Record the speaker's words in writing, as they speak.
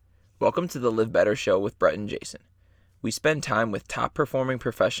Welcome to the Live Better Show with Brett and Jason. We spend time with top-performing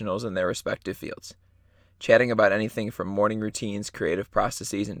professionals in their respective fields, chatting about anything from morning routines, creative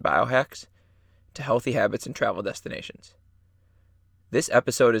processes, and biohacks, to healthy habits and travel destinations. This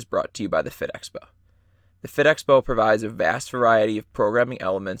episode is brought to you by the Fit Expo. The Fit Expo provides a vast variety of programming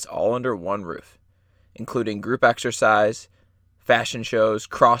elements all under one roof, including group exercise, fashion shows,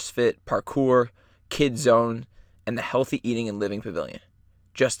 CrossFit, parkour, kids zone, and the Healthy Eating and Living Pavilion,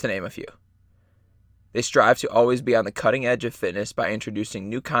 just to name a few. They strive to always be on the cutting edge of fitness by introducing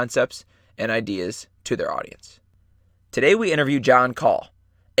new concepts and ideas to their audience. Today we interview John Call,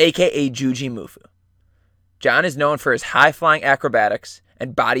 aka JUJIMUFU. John is known for his high-flying acrobatics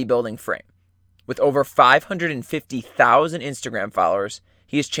and bodybuilding frame. With over 550,000 Instagram followers,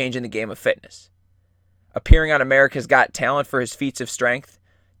 he is changing the game of fitness. Appearing on America's Got Talent for his feats of strength,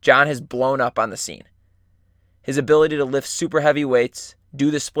 John has blown up on the scene. His ability to lift super heavy weights, do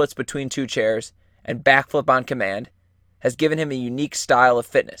the splits between two chairs, and backflip on command has given him a unique style of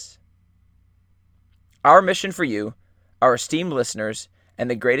fitness. Our mission for you, our esteemed listeners, and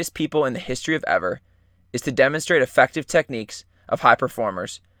the greatest people in the history of ever is to demonstrate effective techniques of high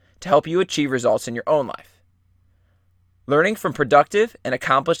performers to help you achieve results in your own life. Learning from productive and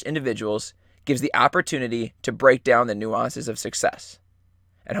accomplished individuals gives the opportunity to break down the nuances of success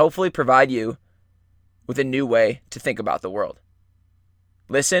and hopefully provide you with a new way to think about the world.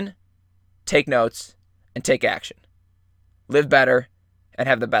 Listen, take notes, and take action. Live better and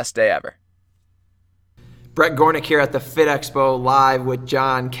have the best day ever. Brett Gornick here at the Fit Expo live with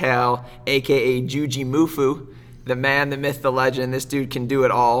John Call, aka JUJIMUFU, the man, the myth, the legend. This dude can do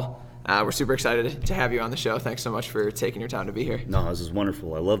it all. We're super excited to have you on the show. Thanks so much for taking your time to be here. No, this is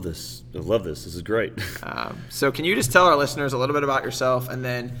wonderful. I love this. This is great. So can you just tell our listeners a little bit about yourself, and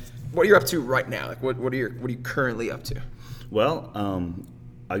then what you're up to right now? Like what are you currently up to? Well,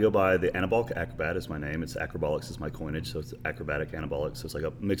 I go by the Anabolic Acrobat is my name. It's Acrobolics is my coinage, so it's acrobatic anabolic. So it's like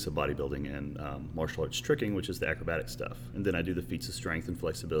a mix of bodybuilding and martial arts tricking, which is the acrobatic stuff. And then I do the feats of strength and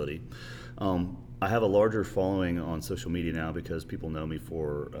flexibility. I have a larger following on social media now because people know me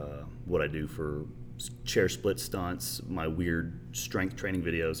for what I do for chair split stunts, my weird strength training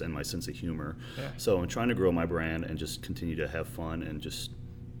videos, and my sense of humor. Yeah. So I'm trying to grow my brand and just continue to have fun and just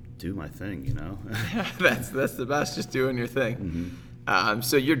do my thing, you know? Yeah, that's the best, just doing your thing. Mm-hmm.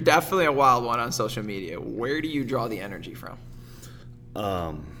 So you're definitely a wild one on social media. Where do you draw the energy from?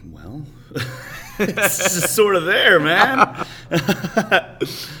 Well, it's just sort of there, man.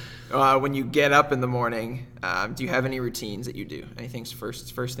 When you get up in the morning, do you have any routines that you do? Anything's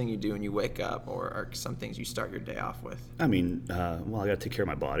first thing you do when you wake up, or are some things you start your day off with? I mean, well, I got to take care of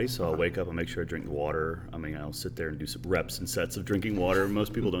my body, so I'll wake up and make sure I drink water. I mean, I'll sit there and do some reps and sets of drinking water.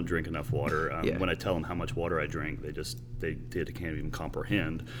 Most people don't drink enough water. Yeah. When I tell them how much water I drink, they can't even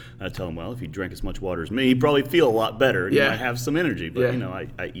comprehend. And I tell them, well, if you drank as much water as me, you'd probably feel a lot better. And you might have some energy. But,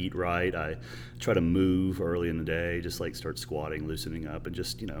 I eat right. I try to move early in the day, just like start squatting, loosening up, and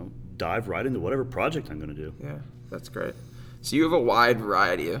just, dive right into whatever project I'm going to do. Yeah, that's great. So you have a wide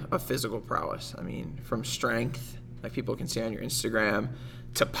variety of physical prowess. I mean, from strength, like people can see on your Instagram,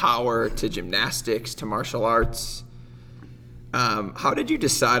 to power, to gymnastics, to martial arts. How did you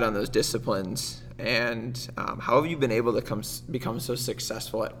decide on those disciplines, and how have you been able to become so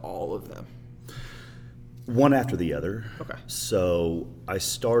successful at all of them? One after the other. Okay. So I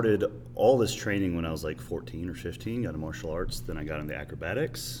started all this training when I was like 14 or 15, got into martial arts, then I got into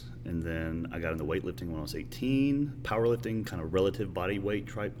acrobatics, and then I got into weightlifting when I was 18, powerlifting, kind of relative body weight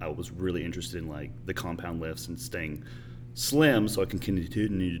type. I was really interested in like the compound lifts and staying slim so I can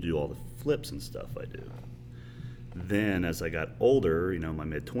continue to do all the flips and stuff I do. Then as I got older, my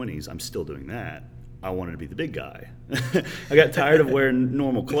mid-20s, I'm still doing that. I wanted to be the big guy. I got tired of wearing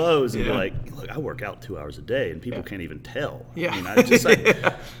normal clothes and be like, look, I work out 2 hours a day and people can't even tell. Yeah. I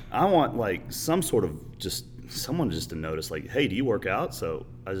mean, I want like some sort of someone just to notice like, hey, do you work out? So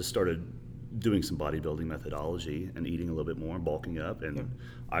I just started doing some bodybuilding methodology and eating a little bit more and bulking up. And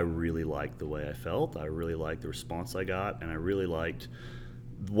I really liked the way I felt. I really liked the response I got. And I really liked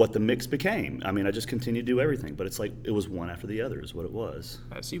what the mix became. I mean, I just continued to do everything, but it's like it was one after the other is what it was.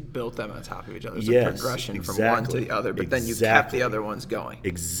 So you built them on top of each other. There's a progression from one to the other, but then you kept the other ones going.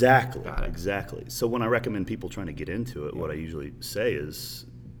 Exactly. Exactly. So when I recommend people trying to get into it, what I usually say is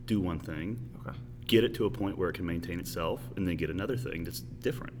do one thing, get it to a point where it can maintain itself, and then get another thing that's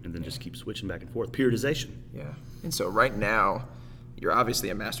different, and then just keep switching back and forth. Periodization. Yeah. And so right now, you're obviously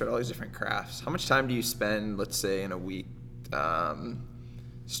a master at all these different crafts. How much time do you spend, let's say, in a week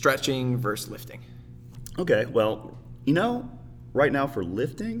stretching versus lifting? Okay, well, right now for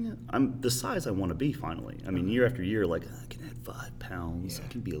lifting, I'm the size I want to be finally. I mean, year after year, like I can add 5 pounds. Yeah. I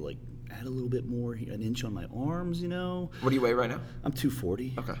can be like add a little bit more, an inch on my arms, you know. What do you weigh right now? I'm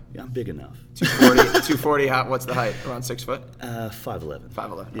 240. Okay. Yeah, I'm big enough. 240, what's the height? Around 6 foot? 5'11".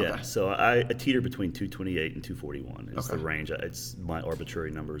 5'11", Yeah, okay. so I teeter between 228 and 241 is Okay. the range. It's my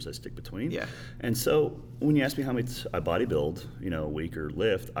arbitrary numbers I stick between. Yeah. And so when you ask me how many I body build, you know, a week or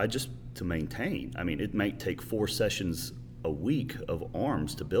lift, I just, to maintain. I mean, it might take 4 sessions a week of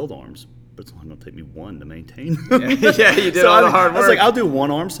arms to build arms, but it's only going to take me 1 to maintain. Yeah, you did So all the hard work. I was like, I'll do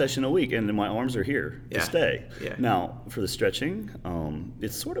 1 arm session a week, and then my arms are here Yeah. to stay. Yeah. Now, for the stretching,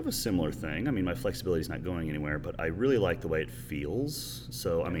 it's sort of a similar thing. I mean, my flexibility is not going anywhere, but I really like the way it feels.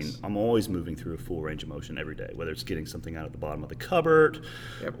 So, I mean, I'm always moving through a full range of motion every day, whether it's getting something out of the bottom of the cupboard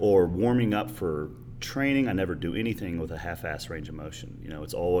Yep. or warming up for training. I never do anything with a half-ass range of motion. You know,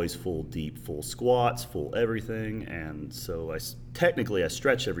 it's always full deep, full squats, full everything. And so technically I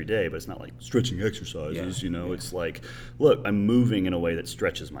stretch every day, but it's not like stretching exercises. Yeah. You know, Yeah. it's like, look, I'm moving in a way that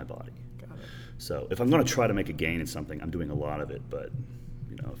stretches my body. Got it. So if I'm going to try to make a gain in something, I'm doing a lot of it. But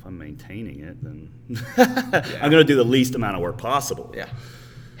you know, if I'm maintaining it, then I'm going to do the least amount of work possible. Yeah.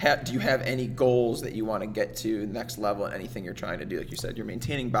 Do you have any goals that you want to get to next level in anything you're trying to do? Like you said, you're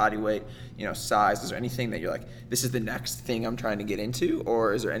maintaining body weight, you know, size. Is there anything that you're like, this is the next thing I'm trying to get into?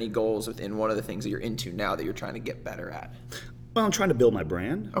 Or is there any goals within one of the things that you're into now that you're trying to get better at? Well, I'm trying to build my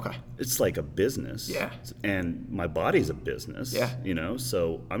brand. Okay. It's like a business. Yeah. And my body's a business. Yeah. You know,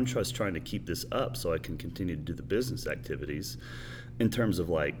 so I'm just trying to keep this up so I can continue to do the business activities. In terms of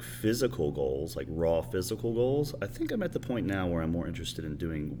like physical goals, like raw physical goals, I think I'm at the point now where I'm more interested in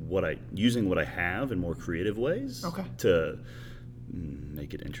doing using what I have in more creative ways. Okay. To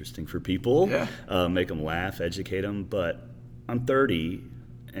make it interesting for people. Yeah. Make them laugh, educate them. But I'm 30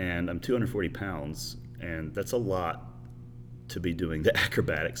 and I'm 240 pounds, and that's a lot to be doing the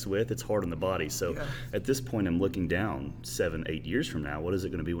acrobatics with. It's hard on the body. So Yeah. at this point, I'm looking down 7-8 years from now. What is it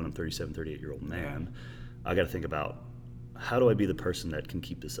going to be when I'm 37, 38-year-old man? I got to think about, how do I be the person that can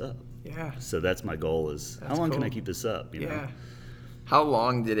keep this up? Yeah. So that's my goal is, how long can I keep this up? You know? Yeah. How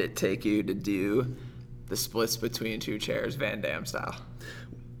long did it take you to do the splits between 2 chairs, Van Damme style?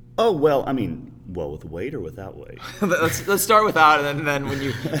 Oh, well, I mean, with weight or without weight? let's start without, and then when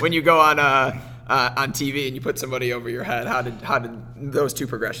you go on TV and you put somebody over your head, how did those 2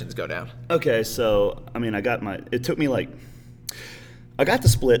 progressions go down? Okay, so I mean, it took me I got the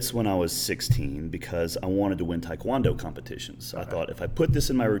splits when I was 16 because I wanted to win taekwondo competitions. Okay. I thought if I put this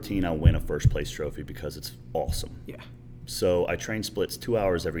in my routine, I'll win a first place trophy because it's awesome. Yeah. So I trained splits 2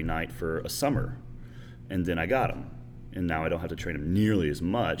 hours every night for a summer, and then I got them. And now I don't have to train them nearly as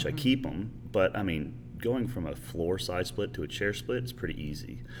much. Mm-hmm. I keep them, but I mean, going from a floor side split to a chair split is pretty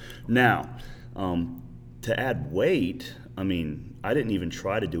easy. Now, to add weight, I mean, I didn't even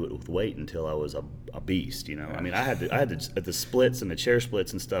try to do it with weight until I was a beast, you know. I mean, I had at the splits and the chair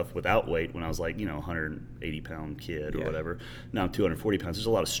splits and stuff without weight when I was like, you know, 180-pound kid or whatever. Now I'm 240 pounds. There's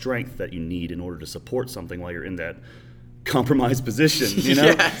a lot of strength that you need in order to support something while you're in that compromised position, you know.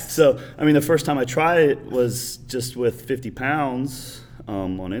 Yes. So, I mean, the first time I tried it was just with 50 pounds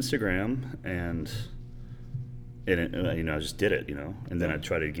on Instagram, and it, you know, I just did it, you know. And then I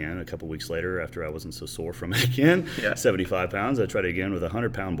tried it again a couple weeks later after I wasn't so sore from it again. 75 pounds. I tried it again with a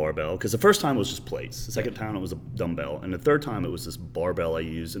 100-pound barbell, because the first time it was just plates. The second time it was a dumbbell, and the third time it was this barbell I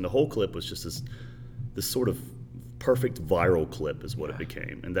used, and the whole clip was just this sort of perfect viral clip is what it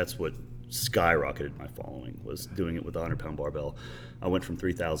became, and that's what skyrocketed my following, was doing it with a 100-pound barbell. I went from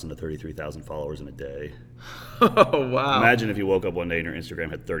 3,000 to 33,000 followers in a day. Oh, wow. Imagine if you woke up one day and your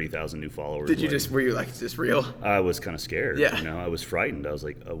Instagram had 30,000 new followers. Were you like, is this real? I was kind of scared. Yeah. You know, I was frightened. I was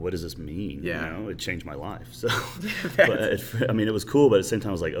like, oh, what does this mean? Yeah. You know, it changed my life. So, I mean, it was cool, but at the same time,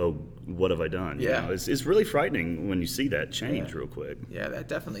 I was like, oh, what have I done? You know, it's really frightening when you see that change real quick. Yeah, that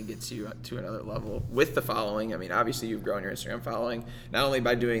definitely gets you to another level with the following. I mean, obviously you've grown your Instagram following, not only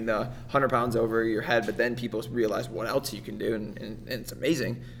by doing the 100 pounds over your head, but then people realize what else you can do, and it's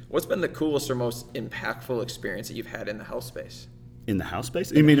amazing. What's been the coolest or most impactful experience that you've had in the health space? In the house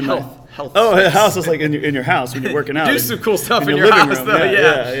space? You mean in health Oh, space. the house is like in your house when you're working out. Do some cool stuff in your living house, room. though.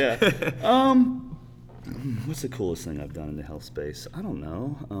 Yeah. What's the coolest thing I've done in the health space? I don't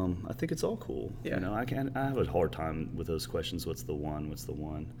know. I think it's all cool. Yeah. You know, I have a hard time with those questions. What's the one?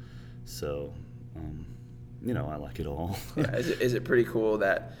 So, you know, I like it all. Yeah. Is it pretty cool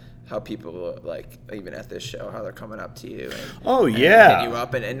that how people, like, even at this show, how they're coming up to you and, and hit you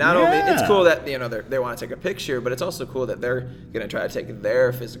up. And not only, it's cool that, they want to take a picture, but it's also cool that they're going to try to take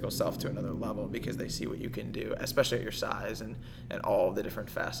their physical self to another level because they see what you can do, especially at your size and all of the different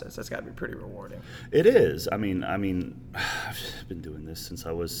facets. That's got to be pretty rewarding. It is. I mean, I've been doing this since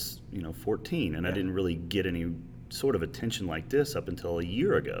I was, 14, and I didn't really get any sort of attention like this up until a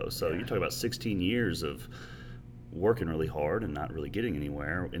year ago. So you're talking about 16 years of working really hard and not really getting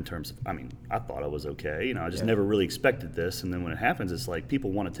anywhere in terms of, I thought I was okay. I just never really expected this. And then when it happens, it's like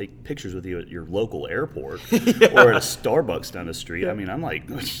people want to take pictures with you at your local airport or at a Starbucks down the street. I'm like,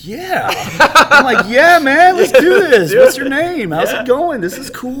 yeah. I'm like, yeah, man, let's do this. What's your name? How's it going? This is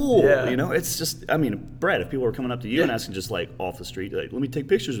cool. It's just, Brett, if people are coming up to you and asking just like off the street, like, let me take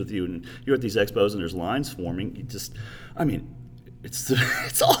pictures with you, and you're at these expos and there's lines forming, you just,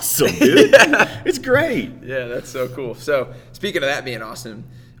 it's awesome, dude. It's great. Yeah, that's so cool. So speaking of that being awesome,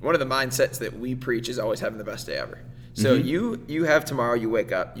 one of the mindsets that we preach is always having the best day ever. So you have tomorrow, you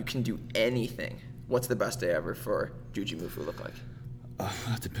wake up, you can do anything. What's the best day ever for JUJIMUFU look like?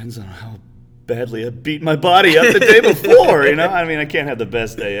 It depends on how badly I beat my body up the day before. I can't have the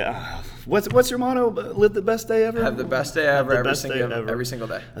best day. What's your motto? Live the best day ever? Have the best day ever every single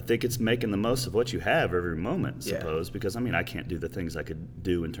day. I think it's making the most of what you have every moment, I suppose, because I can't do the things I could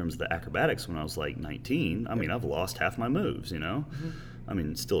do in terms of the acrobatics when I was like 19. I've lost half my moves,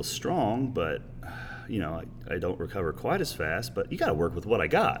 still strong, but I don't recover quite as fast, but you got to work with what I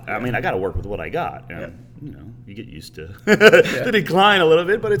got. I got to work with what I got. And, you get used to the decline a little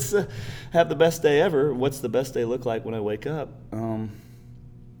bit, but it's have the best day ever. What's the best day look like when I wake up?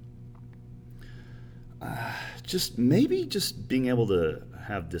 Just being able to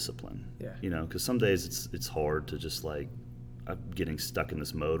have discipline, because some days it's hard to just like, I'm getting stuck in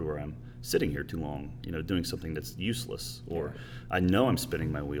this mode where I'm sitting here too long, doing something that's useless, or I know I'm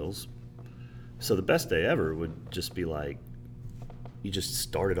spinning my wheels. So the best day ever would just be like, you just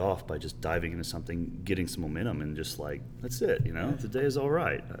started off by just diving into something, getting some momentum, and just like, that's it, the day is all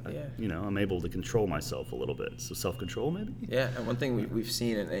right. I'm able to control myself a little bit. So self-control maybe? Yeah, and one thing we've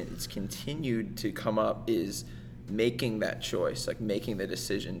seen, and it's continued to come up, is making that choice, like making the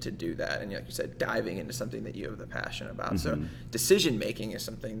decision to do that. And like you said, diving into something that you have the passion about. So decision making is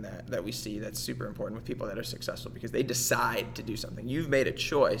something that we see that's super important with people that are successful, because they decide to do something. You've made a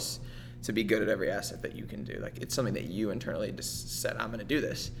choice to be good at every asset that you can do. Like, it's something that you internally just said, I'm going to do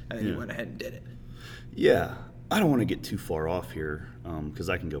this, and then you went ahead and did it. Yeah, I don't want to get too far off here, because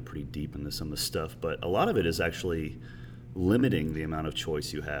I can go pretty deep into some of the stuff, but a lot of it is actually limiting the amount of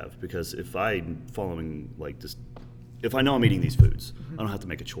choice you have, because if I'm following like this, if I know I'm eating these foods, I don't have to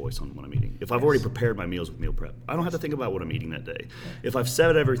make a choice on what I'm eating. If I've already prepared my meals with meal prep, I don't have to think about what I'm eating that day. If I've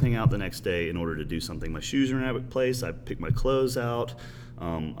set everything out the next day in order to do something, my shoes are in a place, I pick my clothes out,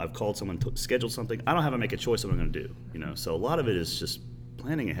 I've called someone to schedule something, I don't have to make a choice of what I'm going to do. So a lot of it is just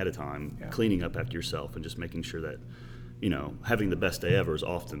planning ahead of time, cleaning up after yourself, and just making sure that having the best day ever is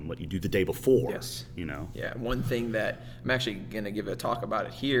often what you do the day before. Yeah, one thing that I'm actually going to give a talk about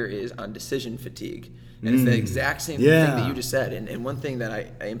it here is on decision fatigue. And it's the exact same thing that you just said. And one thing that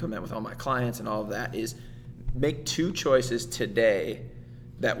I implement with all my clients and all of that is make two choices today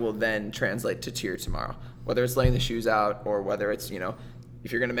that will then translate to your tomorrow. Whether it's laying the shoes out, or whether it's,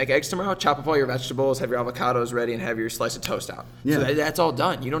 if you're going to make eggs tomorrow, chop up all your vegetables, have your avocados ready, and have your slice of toast out. So that's all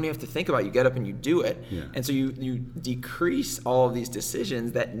done. You don't even have to think about it. You get up and you do it. And so you decrease all of these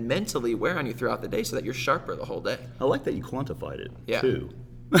decisions that mentally wear on you throughout the day, so that you're sharper the whole day. I like that you quantified it, too.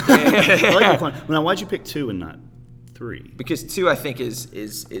 I like now, why'd you pick 2 and not 3? Because 2, I think,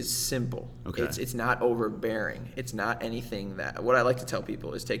 is simple. Okay. It's not overbearing. It's not anything that... What I like to tell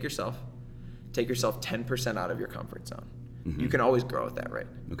people is take yourself 10% out of your comfort zone. You can always grow at that rate.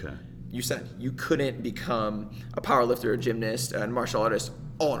 Okay. You said you couldn't become a power lifter, a gymnast, and martial artist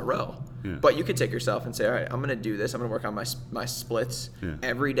all in a row. But you could take yourself and say, all right, I'm going to do this. I'm going to work on my splits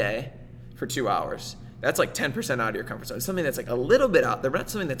every day for 2 hours. That's like 10% out of your comfort zone. It's something that's like a little bit out there, but not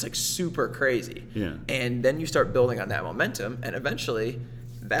something that's like super crazy. And then you start building on that momentum, and eventually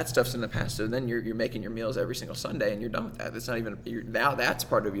that stuff's in the past. So then you're making your meals every single Sunday, and you're done with that. That's not even now. That's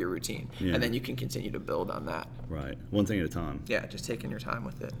part of your routine, and then you can continue to build on that. Right, one thing at a time. Yeah, just taking your time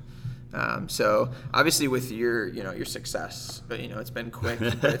with it. So obviously with your success, but it's been quick,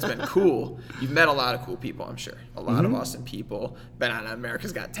 but it's been cool. You've met a lot of cool people, I'm sure. A lot of awesome people. Been on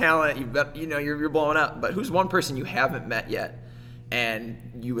America's Got Talent. You're blowing up. But who's one person you haven't met yet,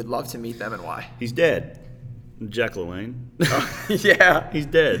 and you would love to meet them, and why? He's dead. Jack LaLanne. Yeah, he's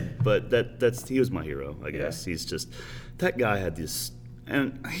dead. But he was my hero, I guess. He's just, that guy had this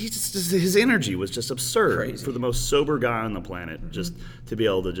And his energy was just absurd. Crazy. For the most sober guy on the planet, just to be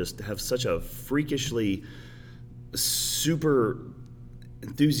able to just have such a freakishly super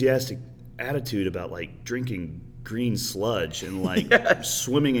enthusiastic attitude about like drinking green sludge and like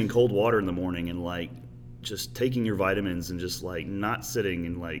swimming in cold water in the morning and like just taking your vitamins and just like not sitting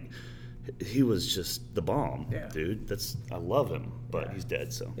and like he was just the bomb, dude. I love him, but he's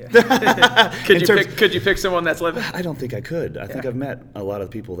dead. So could you pick someone that's living? I don't think I could. I think I've met a lot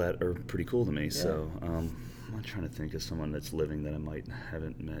of people that are pretty cool to me. So I'm trying to think of someone that's living that I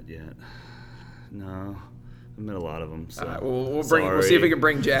haven't met yet. No. I've met a lot of them. So we'll see if we can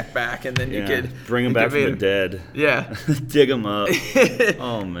bring Jack back, and then you could bring him back from the dead. Yeah, dig him up.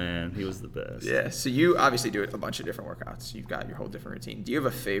 Oh man, he was the best. Yeah. So you obviously do a bunch of different workouts. You've got your whole different routine. Do you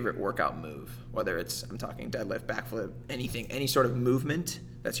have a favorite workout move? Whether I'm talking deadlift, backflip, anything, any sort of movement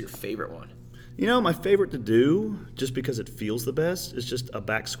that's your favorite one. You know, my favorite to do, just because it feels the best, is just a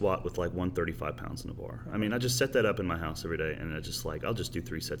back squat with like 135 pounds in a bar. I mean, I just set that up in my house every day, and I'll just do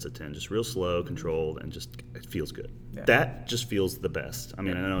 3 sets of 10, just real slow, controlled, and just it feels good. Yeah. That just feels the best. I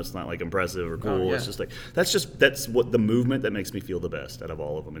mean, I know it's not like impressive or cool. It's just like that's what the movement that makes me feel the best out of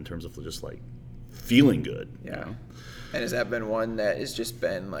all of them in terms of just like feeling good. Yeah. You know? And has that been one that has just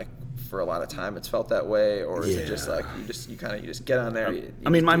been like for a lot of time it's felt that way, or is it just like you just get on there? I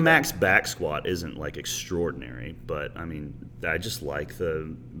mean, my max back squat isn't like extraordinary, but I mean, I just like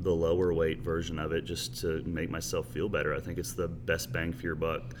the lower weight version of it just to make myself feel better. I think it's the best bang for your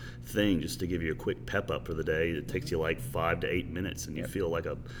buck thing, just to give you a quick pep up for the day. It takes you like 5 to 8 minutes, and you feel like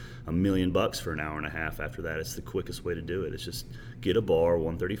a $1,000,000 for an hour and a half after that. It's the quickest way to do it. It's just get a bar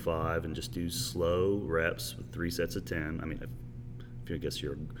 135 and just do slow reps with 3 sets of 10. I mean, I guess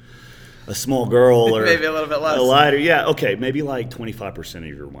you're a small girl or maybe a little bit less. A lighter. Yeah, okay, maybe like 25% of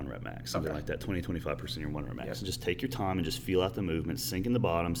your 1 rep max, something like that, 25% of your 1 rep max. And just take your time and just feel out the movement, sink in the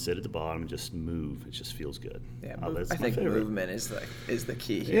bottom, sit at the bottom, and just move. It just feels good. Yeah, I think movement is the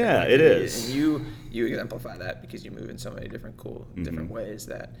key here. Yeah, it is. And you exemplify that because you move in so many different different ways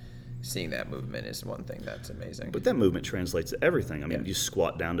that seeing that movement is one thing that's amazing. But that movement translates to everything. I mean, you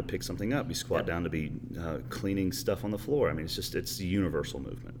squat down to pick something up. You squat down to be cleaning stuff on the floor. I mean, it's a universal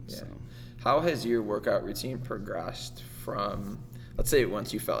movement. Yeah. So. How has your workout routine progressed from, let's say,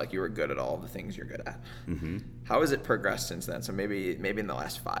 once you felt like you were good at all the things you're good at? Mm-hmm. How has it progressed since then? So maybe in the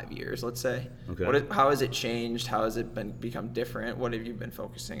last 5 years, let's say. Okay. How has it changed? How has it become different? What have you been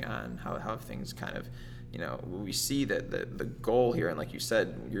focusing on? How have things kind of, we see that the goal here, and like you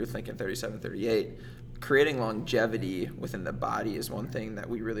said, you're thinking 37, 38, creating longevity within the body is one thing that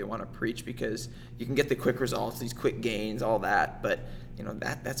we really want to preach, because you can get the quick results, these quick gains, all that, but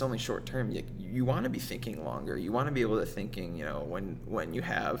that's only short term. You want to be thinking longer. You want to be able to thinking, when you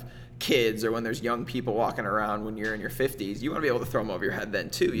have kids or when there's young people walking around when you're in your 50s, you want to be able to throw them over your head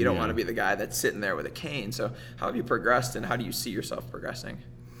then too. You don't want to be the guy that's sitting there with a cane. So how have you progressed, and how do you see yourself progressing?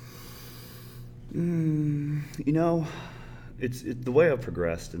 It's the way I've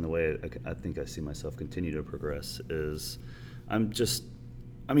progressed, and the way I think I see myself continue to progress is I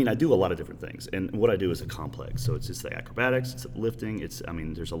do a lot of different things, and what I do is a complex. So it's just the acrobatics, it's lifting,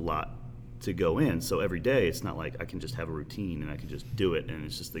 there's a lot to go in. So every day, it's not like I can just have a routine and I can just do it, and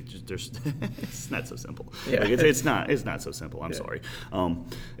it's just like it's not so simple. Yeah. Like it's not so simple. I'm sorry. I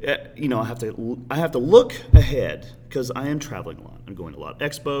have to look ahead, because I am traveling a lot. I'm going to a lot of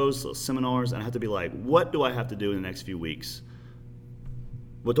expos, seminars, and I have to be like, what do I have to do in the next few weeks?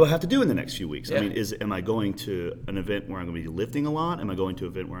 What do I have to do in the next few weeks? Yeah. I mean, am I going to an event where I'm going to be lifting a lot? Am I going to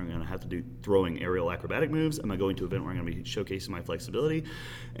an event where I'm going to have to do throwing aerial acrobatic moves? Am I going to an event where I'm going to be showcasing my flexibility?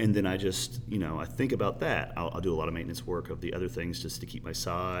 And then I just, I think about that. I'll do a lot of maintenance work of the other things just to keep my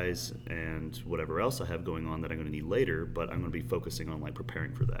size and whatever else I have going on that I'm going to need later. But I'm going to be focusing on like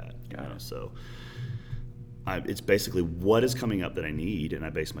preparing for that. So it's basically what is coming up that I need, and I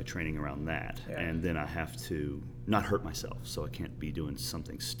base my training around that. Yeah. And then I have to not hurt myself, so I can't be doing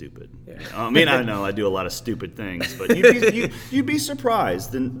something stupid. Yeah. I mean, I know I do a lot of stupid things, but you'd be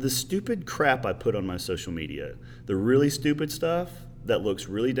surprised. The stupid crap I put on my social media, the really stupid stuff that looks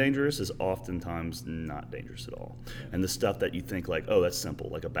really dangerous, is oftentimes not dangerous at all. Yeah. And the stuff that you think like, oh, that's simple,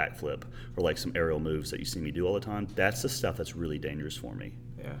 like a backflip or like some aerial moves that you see me do all the time, that's the stuff that's really dangerous for me.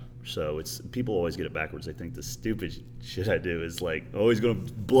 Yeah. So people always get it backwards. They think the stupid shit I do is like, oh, he's going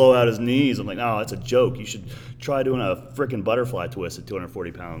to blow out his knees. I'm like, no, that's a joke. You should try doing a freaking butterfly twist at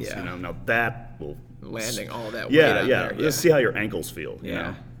 240 pounds. Yeah. Now that will landing all that weight on there. Let's see how your ankles feel.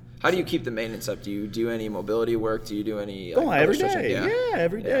 Yeah. How do you keep the maintenance up? Do you do any mobility work? Do you do any? Every day. Yeah,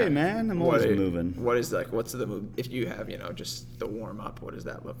 every day, man. I'm always moving. What's the move? If you have, just the warm up, what does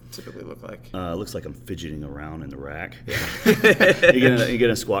that typically look like? It looks like I'm fidgeting around in the rack. Yeah. you get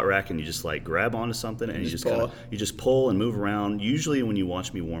a squat rack and you just like grab onto something and you just pull and move around. Usually when you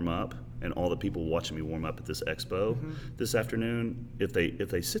watch me warm up, and all the people watching me warm up at this expo this afternoon, if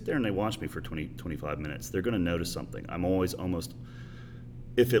they sit there and they watch me for 20-25 minutes, they're going to notice something. I'm always almost,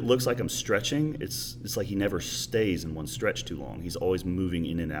 if it looks like I'm stretching, it's like he never stays in one stretch too long. He's always moving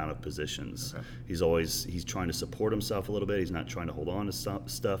in and out of positions. Okay. He's trying to support himself a little bit. He's not trying to hold on to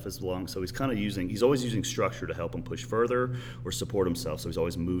stuff as long. So he's always using structure to help him push further or support himself. So he's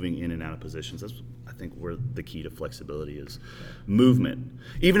always moving in and out of positions. That's, I think, where the key to flexibility is. Movement.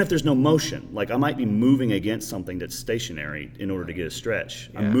 Even if there's no motion, like I might be moving against something that's stationary in order to get a stretch.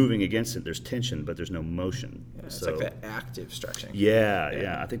 Yeah. I'm moving against it. There's tension, but there's no motion. Yeah, it's like that active stretching. Yeah.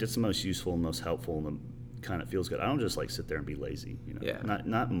 I think that's the most useful and most helpful and the kind of feels good. I don't just like sit there and be lazy,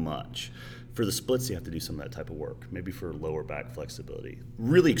 not much. For the splits, you have to do some of that type of work, maybe for lower back flexibility.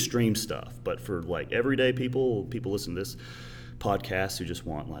 Really extreme stuff, but for like everyday people listen to this podcast who just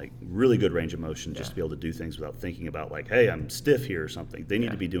want like really good range of motion, just to be able to do things without thinking about like, hey, I'm stiff here or something. They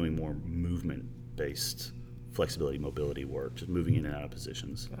need to be doing more movement-based flexibility, mobility work, just moving in and out of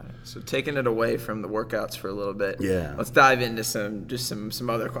positions. Got it. So taking it away from the workouts for a little bit. Yeah. Let's dive into some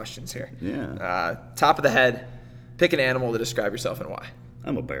other questions here. Yeah. Top of the head, pick an animal to describe yourself and why.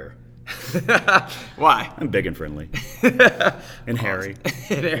 I'm a bear. Why? I'm big and friendly. And hairy.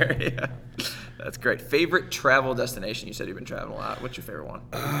 And hairy, yeah. That's great. Favorite travel destination? You said you've been traveling a lot. What's your favorite one?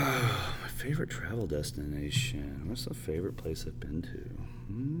 My favorite travel destination. What's the favorite place I've been to?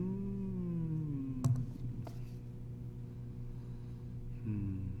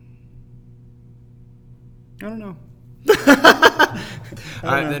 I don't know. All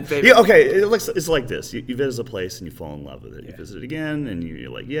right, then favorite. Yeah, okay, it's like this. You visit a place and you fall in love with it. You visit it again and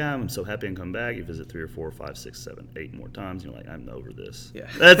you're like, yeah, I'm so happy I'm coming back. You visit 3 or 4 or 5, 6, 7, 8 more times. And you're like, I'm over this. Yeah.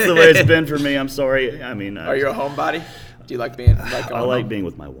 That's the way it's been for me. I'm sorry. I mean, are you a homebody? Do you like being I like being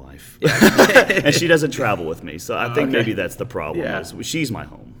with my wife. Yeah. And she doesn't travel with me. So I think maybe that's the problem. Yeah. Is she's my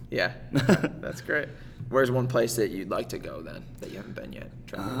home. Yeah. That's great. Where's one place that you'd like to go then that you haven't been yet?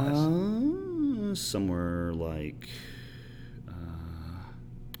 Travel-wise? Somewhere like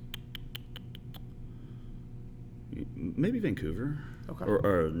maybe Vancouver. Okay.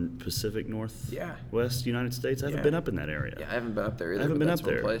 Or Pacific Northwest United States. I haven't been up in that area. Yeah, I haven't been up there either. I haven't been up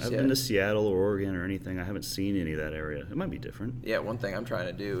there. I haven't been to Seattle or Oregon or anything. I haven't seen any of that area. It might be different. Yeah, one thing I'm trying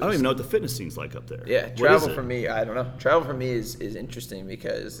to do is... I don't even know what the fitness scene's like up there. Yeah, travel for me, I don't know. Travel for me is interesting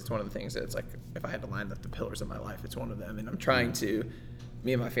because it's one of the things that's like, if I had to line up the pillars of my life, it's one of them. And I'm trying to...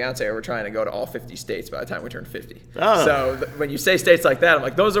 Me and my fiance were trying to go to all 50 states by the time we turned 50. Oh. So when you say states like that, I'm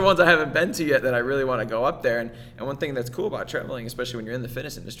like, those are ones I haven't been to yet that I really want to go up there. And one thing that's cool about traveling, especially when you're in the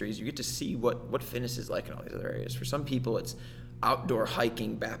fitness industry, is you get to see what fitness is like in all these other areas. For some people, it's outdoor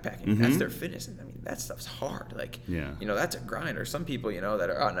hiking, backpacking. Mm-hmm. That's their fitness. And I mean, that stuff's hard. Like, that's a grind. Or some people, that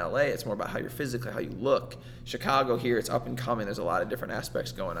are out in LA, it's more about how you're physically, how you look. Chicago here, it's up and coming. There's a lot of different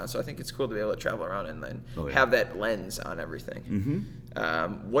aspects going on. So I think it's cool to be able to travel around and then have that lens on everything. Mm-hmm.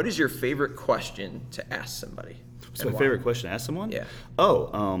 What is your favorite question to ask somebody? What's my favorite question to ask someone? Yeah.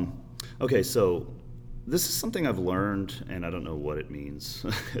 Okay, so this is something I've learned, and I don't know what it means,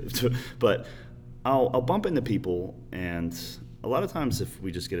 but I'll bump into people, and a lot of times if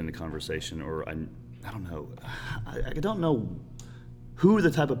we just get into conversation, or I don't know, I don't know who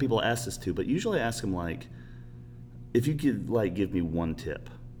the type of people I ask this to, but usually I ask them like, if you could like give me one tip,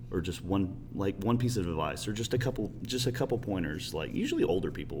 or just one piece of advice, or just a couple pointers, like usually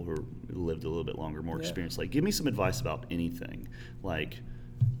older people who lived a little bit longer, more experienced, like give me some advice about anything, like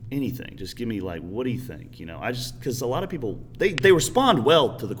anything. Just give me like, what do you think? Because a lot of people, they respond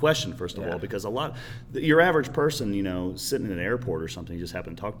well to the question, first of all, because your average person, sitting in an airport or something you just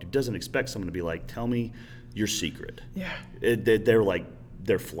happen to talk to, doesn't expect someone to be like, tell me your secret. Yeah. They're like,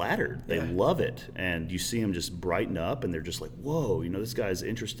 they're flattered. They love it. And you see them just brighten up and they're just like, whoa, this guy's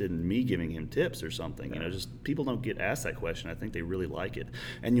interested in me giving him tips or something. Just people don't get asked that question. I think they really like it.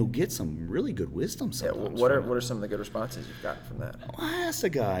 And you'll get some really good wisdom sometimes. What are some of the good responses you've gotten from that? I asked a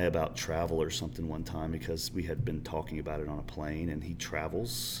guy about travel or something one time because we had been talking about it on a plane, and he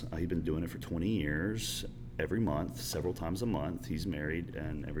travels. He'd been doing it for 20 years. Every month, several times a month. He's married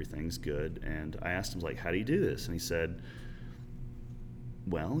and everything's good. And I asked him, like, how do you do this? And he said,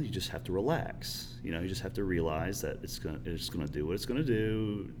 well, you just have to relax. You know, you just have to realize that it's gonna do what it's gonna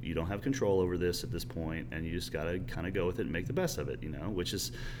do. You don't have control over this at this point, and you just gotta kind of go with it and make the best of it. You know, which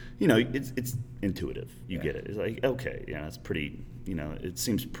is, you know, it's intuitive. You get it. It's like, okay, yeah, that's pretty. You know, it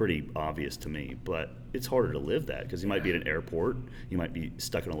seems pretty obvious to me, but it's harder to live that because you might be at an airport, you might be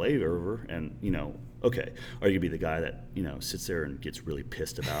stuck in a layover, and you know, okay, are you gonna be the guy that, you know, sits there and gets really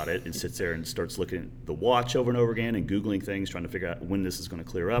pissed about it and sits there and starts looking at the watch over and over again and Googling things, trying to figure out when this is going to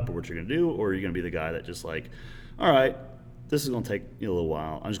clear up or what you're going to do? Or are you going to be the guy that just like, all right, this is going to take a little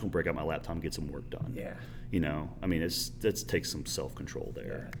while. I'm just going to break out my laptop and get some work done. Yeah. You know, I mean, that takes some self-control there.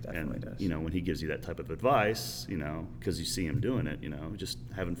 Yeah, it definitely does. You know, when he gives you that type of advice, you know, because you see him doing it, you know, just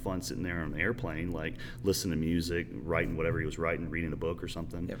having fun sitting there on the airplane, like listening to music, writing whatever he was writing, reading a book or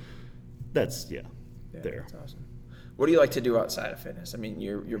something. Yep. That's, there. That's awesome. What do you like to do outside of fitness? I mean,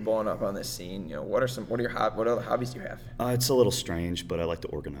 you're blowing up on this scene. You know, what other hobbies do you have? It's a little strange, but I like to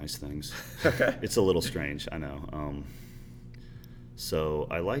organize things. Okay. It's a little strange, I know. So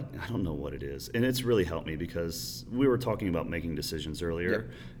I don't know what it is. And it's really helped me because we were talking about making decisions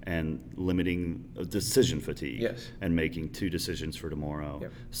earlier and limiting decision fatigue and making 2 decisions for tomorrow.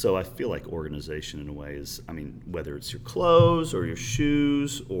 Yep. So I feel like organization in a way is, I mean, whether it's your clothes or your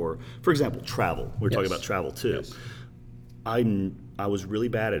shoes or, for example, travel. We're talking about travel too. Yes. I was really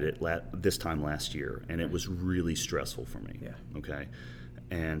bad at it this time last year, and it was really stressful for me. Yeah. Okay.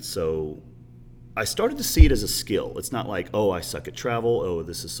 And so I started to see it as a skill. It's not like, oh, I suck at travel. Oh,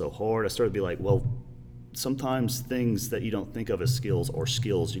 this is so hard. I started to be like, well, sometimes things that you don't think of as skills are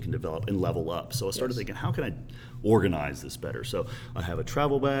skills you can develop and level up. So I started thinking, how can I organize this better? So I have a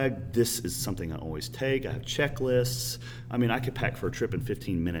travel bag. This is something I always take. I have checklists. I mean, I could pack for a trip in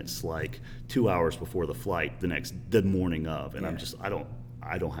 15 minutes, like 2 hours before the flight the morning of. And I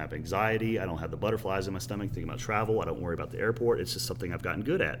don't have anxiety. I don't have the butterflies in my stomach thinking about travel. I don't worry about the airport. It's just something I've gotten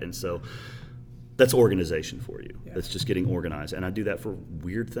good at. And so that's organization for you. Yeah. That's just getting organized. And I do that for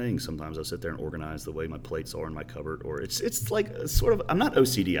weird things. Sometimes I'll sit there and organize the way my plates are in my cupboard. Or it's like sort of, I'm not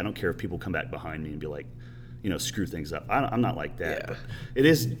OCD. I don't care if people come back behind me and be like, you know, screw things up. I'm not like that. Yeah. But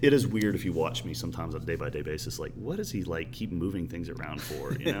it is weird if you watch me sometimes on a day-by-day basis. Like, what does he like keep moving things around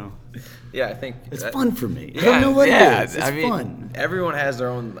for, you know? Yeah, I think it's fun for me. I don't know what it is. It's fun. Everyone has their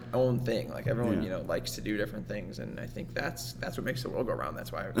own thing. Like everyone, you know, likes to do different things, and I think that's what makes the world go round.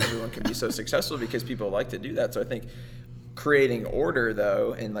 That's why everyone can be so successful, because people like to do that. So I think creating order,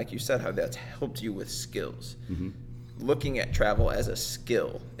 though, and like you said, how that's helped you with skills. Mm-hmm. Looking at travel as a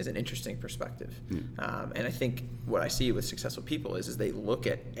skill is an interesting perspective. And I think what I see with successful people is they look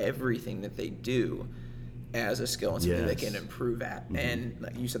at everything that they do as a skill and something they can improve at. Mm-hmm. And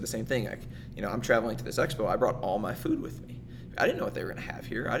like you said the same thing. Like, you know, I'm traveling to this expo. I brought all my food with me. I didn't know what they were going to have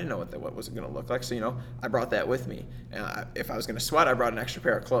here. I didn't know what was going to look like. So, you know, I brought that with me. If I was going to sweat, I brought an extra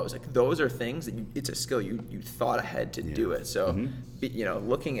pair of clothes. Like, those are things that it's a skill. You thought ahead to do it. So, you know,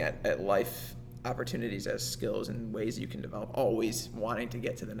 looking at life opportunities as skills and ways you can develop, always wanting to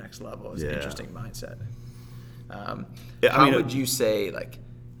get to the next level is an interesting mindset. How would you say, like,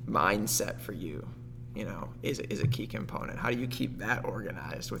 mindset for you, you know, is a key component? How do you keep that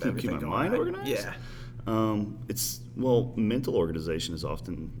organized with everything going on? Keep my mind organized? Yeah. Mental organization is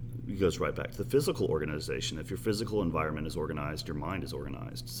often, it goes right back to the physical organization. If your physical environment is organized, your mind is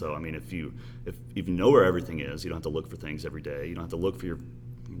organized. So, I mean, if you know where everything is, you don't have to look for things every day. You don't have to look for your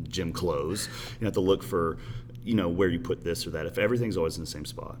gym clothes. You have to look for, you know, where you put this or that. If everything's always in the same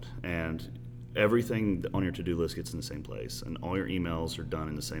spot and everything on your to-do list gets in the same place and all your emails are done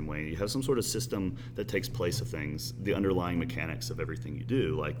in the same way, you have some sort of system that takes place of things, the underlying mechanics of everything you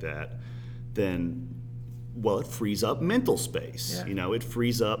do like that, then, well, it frees up mental space. Yeah. You know, it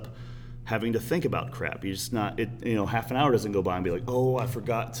frees up having to think about crap. You just not, you know, half an hour doesn't go by and be like, oh, I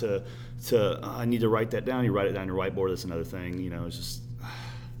forgot to I need to write that down. You write it down on your whiteboard. That's another thing. You know, it's just,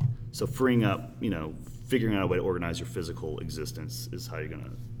 so freeing up, you know, figuring out a way to organize your physical existence is how you're going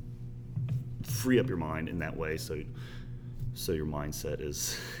to free up your mind in that way. So your mindset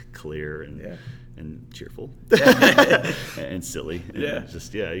is clear and cheerful and silly. And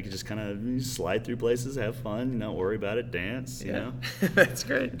just, you can just kind of slide through places, have fun, not worry about it, dance, you know. That's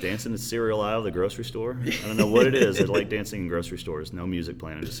great. Dance in the cereal aisle of the grocery store. I don't know what it is. I like dancing in grocery stores. No music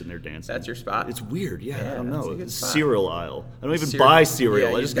playing. I'm just sitting there dancing. That's your spot? It's weird. Yeah, I don't know. Cereal aisle. I don't even buy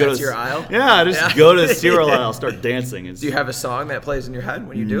cereal. I just go to your aisle? Yeah, I just go to the cereal aisle, start dancing. Do you have a song that plays in your head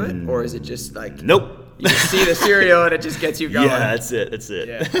when you do it? Or is it just like... Nope. You just see the cereal and it just gets you going. Yeah, that's it.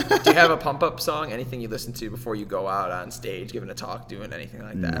 Yeah. Do you have a pump-up song? Anything you listen to before you go out on stage, giving a talk, doing anything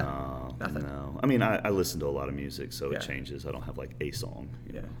like that? No. Nothing? No. I mean, I listen to a lot of music, so it changes. I don't have like a song.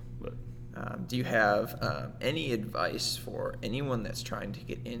 You know, but Do you have any advice for anyone that's trying to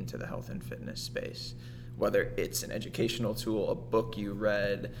get into the health and fitness space? Whether it's an educational tool, a book you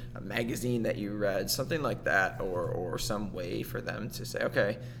read, a magazine that you read, something like that, or some way for them to say,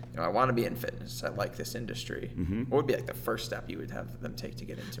 okay, I want to be in fitness. I like this industry. What would be like the first step you would have them take to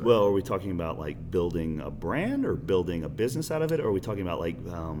get into it? Well, are we talking about like building a brand or building a business out of it? Or are we talking about like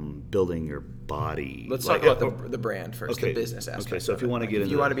building your body? Let's talk about the brand first, the business aspect. Okay, so if you want to get into,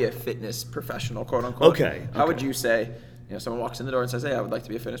 if you want to be a fitness professional, quote unquote, how would you say, someone walks in the door and says, hey, I would like to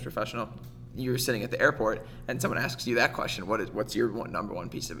be a fitness professional. You're sitting at the airport and someone asks you that question. What's your number one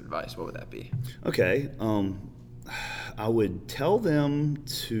piece of advice? What would that be? Okay. I would tell them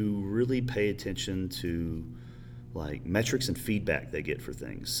to really pay attention to like metrics and feedback they get for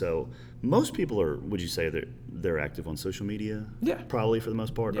things. So most people are, would you say they're active on social media? Yeah. Probably for the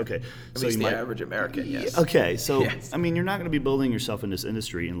most part? Yeah. Okay. At least the average American, yes. Okay. So, yes. I mean, you're not going to be building yourself in this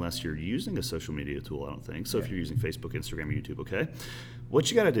industry unless you're using a social media tool, I don't think. So if you're using Facebook, Instagram, or YouTube, okay? What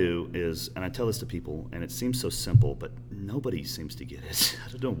you got to do is, and I tell this to people, and it seems so simple, but nobody seems to get it.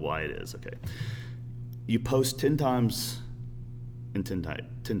 I don't know why it is, okay? You post 10 times in 10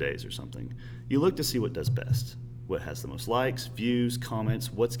 days or something. You look to see what does best. What has the most likes, views,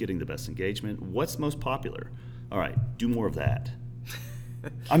 comments, what's getting the best engagement, what's most popular. All right, do more of that.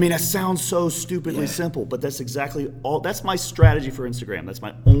 I mean, that sounds so stupidly simple, but that's exactly all. That's my strategy for Instagram. That's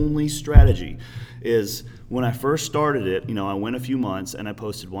my only strategy. Is when I first started it, I went a few months and I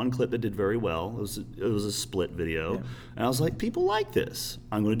posted one clip that did very well. It was a split video, and I was like, people like this.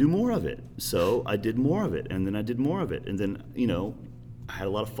 I'm going to do more of it. So I did more of it, and then I did more of it, and then I had a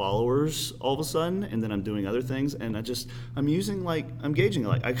lot of followers all of a sudden, and then I'm doing other things, and I'm gauging,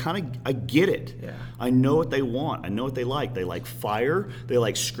 I get it. Yeah. I know what they want. I know what they like. They like fire, they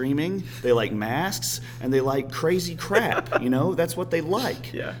like screaming, they like masks, and they like crazy crap, that's what they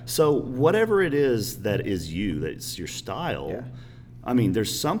like. Yeah. So whatever it is that is you, that's your style, I mean,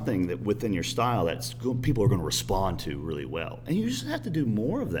 there's something that within your style that people are going to respond to really well. And you just have to do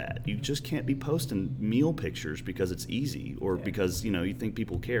more of that. You just can't be posting meal pictures because it's easy or because, you think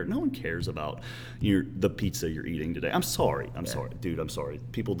people care. No one cares about the pizza you're eating today. I'm sorry. I'm sorry. Dude, I'm sorry.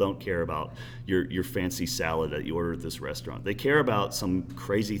 People don't care about your fancy salad that you ordered at this restaurant. They care about some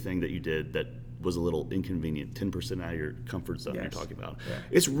crazy thing that you did that was a little inconvenient, 10% out of your comfort zone you're talking about. Yeah.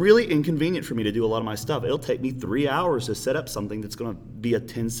 It's really inconvenient for me to do a lot of my stuff. It'll take me 3 hours to set up something that's going to be a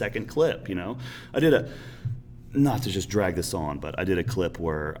 10-second clip, I did not to just drag this on, but I did a clip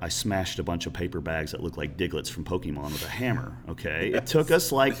where I smashed a bunch of paper bags that looked like Diglets from Pokemon with a hammer, okay? It took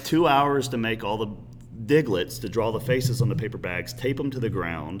us like 2 hours to make all the Diglets, to draw the faces on the paper bags, tape them to the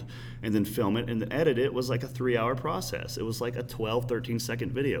ground, and then film it, and then edit it. Was like a 3-hour process. It was like a 12,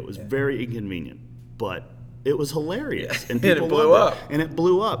 13-second video. It was very inconvenient, but it was hilarious. And people blew up. And it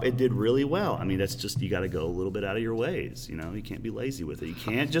blew up. It did really well. I mean, that's just, you got to go a little bit out of your ways. You can't be lazy with it. You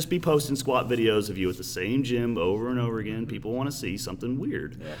can't just be posting squat videos of you at the same gym over and over again. People want to see something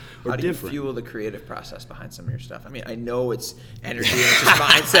weird or How do different. you fuel the creative process behind some of your stuff? I mean, I know it's energy and it's just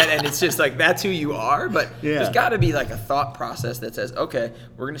mindset and it's just like that's who you are, but there's got to be like a thought process that says, okay,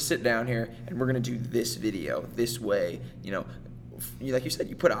 we're going to sit down here and we're going to do this video this way, like you said,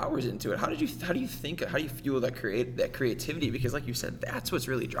 you put hours into it. How do you fuel that creativity? Because like you said, that's what's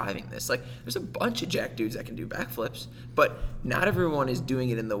really driving this. Like there's a bunch of jack dudes that can do backflips, but not everyone is doing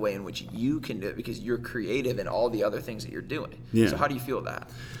it in the way in which you can do it because you're creative in all the other things that you're doing. Yeah. So how do you feel that?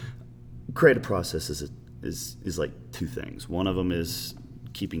 Creative process is like two things. One of them is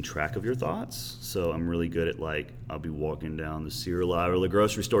keeping track of your thoughts. So I'm really good at I'll be walking down the cereal aisle or the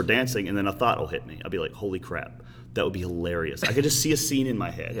grocery store dancing, and then a thought will hit me. I'll be like, holy crap. That would be hilarious. I could just see a scene in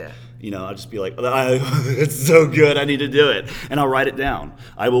my head. I'll just be like, it's so good, I need to do it. And I'll write it down.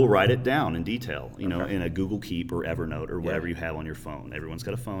 I will write it down in detail, in a Google Keep or Evernote or whatever you have on your phone. Everyone's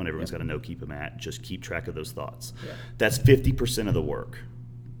got a phone, everyone's got a note keep them at. Just keep track of those thoughts. That's 50% of the work.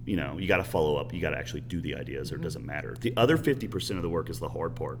 You got to follow up. You got to actually do the ideas, or it doesn't matter. The other 50% of the work is the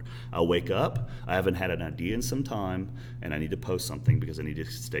hard part. I'll wake up, I haven't had an idea in some time, and I need to post something because I need to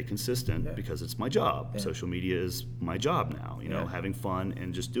stay consistent because it's my job. Social media is my job now, having fun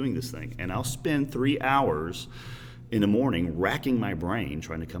and just doing this thing. And I'll spend 3 hours in the morning racking my brain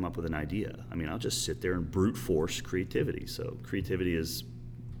trying to come up with an idea. I mean, I'll just sit there and brute force creativity. So creativity is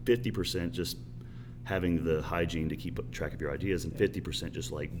 50% just having the hygiene to keep track of your ideas, and 50%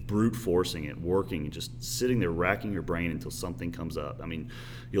 just brute forcing it, working, and just sitting there racking your brain until something comes up. I mean,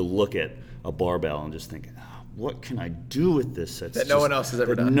 you'll look at a barbell and just think, what can I do with this? That no one else has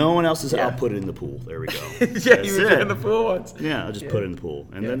ever done. No one else has. I'll put it in the pool. There we go. You put it in the pool once. Yeah, I'll just put it in the pool,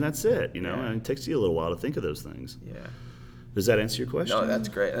 and then that's it. And it takes you a little while to think of those things. Yeah. Does that answer your question? No, that's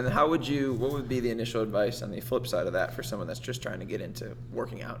great. And what would be the initial advice on the flip side of that for someone that's just trying to get into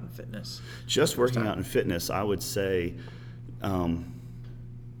working out and fitness? Just working out and fitness, I would say,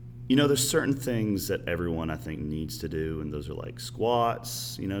 there's certain things that everyone I think needs to do, and those are like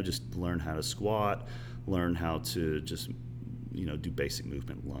squats, just learn how to squat, learn how to just, do basic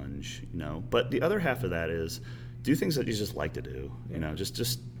movement, lunge, But the other half of that is do things that you just like to do,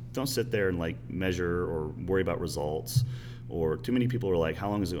 just don't sit there and like measure or worry about results. Or too many people are like, how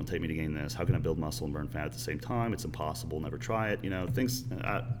long is it going to take me to gain this? How can I build muscle and burn fat at the same time? It's impossible. Never try it.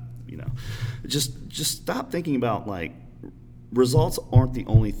 Just stop thinking about like results aren't the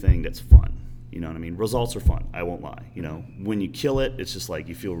only thing that's fun. You know what I mean? Results are fun. I won't lie. When you kill it, it's just like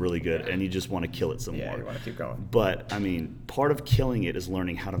you feel really good and you just want to kill it some more. Yeah, you want to keep going. But I mean, part of killing it is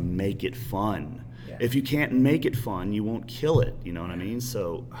learning how to make it fun. Yeah. If you can't make it fun, you won't kill it. You know what I mean?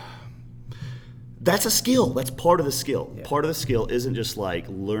 So that's a skill. That's part of the skill. Yeah. Part of the skill isn't just like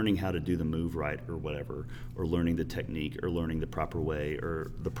learning how to do the move right or whatever, or learning the technique or learning the proper way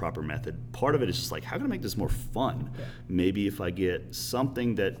or the proper method. Part of it is just like, how can I make this more fun? Yeah. Maybe if I get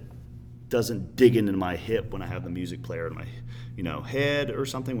something that doesn't dig into my hip when I have the music player in my head or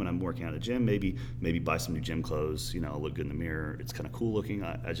something when I'm working out at the gym, maybe buy some new gym clothes, I'll look good in the mirror, it's kind of cool looking,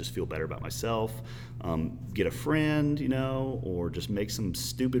 I just feel better about myself. Get a friend, or just make some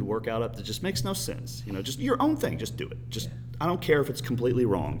stupid workout up that just makes no sense, just your own thing, just do it. I don't care if it's completely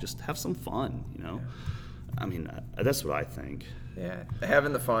wrong, just have some fun, I mean, that's what I think. Yeah,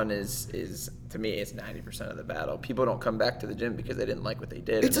 having the fun is to me, it's 90% of the battle. People don't come back to the gym because they didn't like what they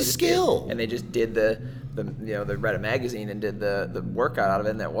did. It's a skill. And they just did they read a magazine and did the workout out of it,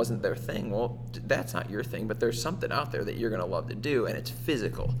 and that wasn't their thing. Well, that's not your thing, but there's something out there that you're going to love to do, and it's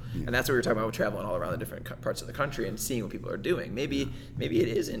physical. Yeah. And that's what we were talking about with traveling all around the different parts of the country and seeing what people are doing. Maybe it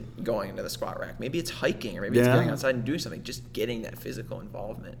isn't going into the squat rack. Maybe it's hiking, or maybe it's getting outside and doing something. Just getting that physical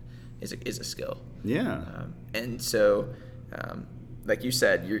involvement is a skill. Yeah. And so, like you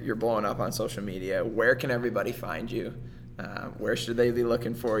said, you're blowing up on social media. Where can everybody find you? Where should they be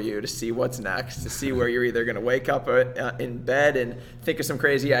looking for you to see what's next, to see where you're either going to wake up in bed and think of some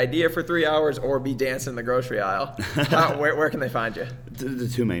crazy idea for 3 hours or be dancing in the grocery aisle? Where can they find you? The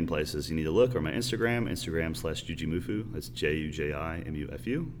two main places you need to look are my Instagram/JUJIMUFU. That's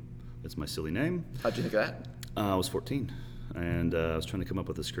JUJIMUFU. That's my silly name. How'd you think of that? I was 14. And I was trying to come up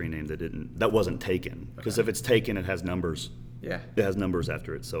with a screen name that wasn't taken. Because if it's taken, it has numbers. Yeah. It has numbers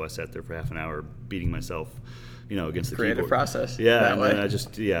after it. So I sat there for half an hour beating myself, against the creative keyboard. Process. Yeah, and then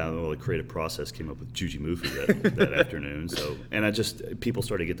the creative process came up with JUJIMUFU that afternoon. So, and people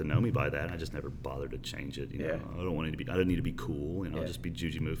started to get to know me by that. And I just never bothered to change it. I don't need to be cool. I'll just be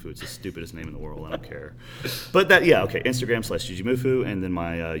JUJIMUFU. It's the stupidest name in the world. I don't care. But Instagram/JUJIMUFU, and then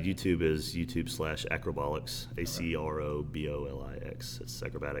my YouTube is YouTube/Acrobolics, ACROBOLIX. It's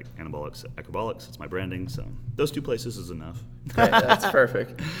acrobatic, anabolics, acrobolics. It's my branding. So those two places is enough. Great, that's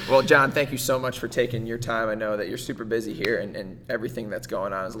perfect. Well, John, thank you so much for taking your time. I know that you're super busy here, and everything that's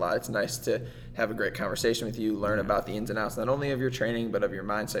going on is a lot. It's nice to have a great conversation with you, learn about the ins and outs, not only of your training, but of your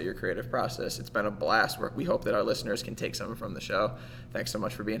mindset, your creative process. It's been a blast. We hope that our listeners can take something from the show. Thanks so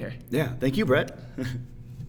much for being here. Yeah, thank you, Brett.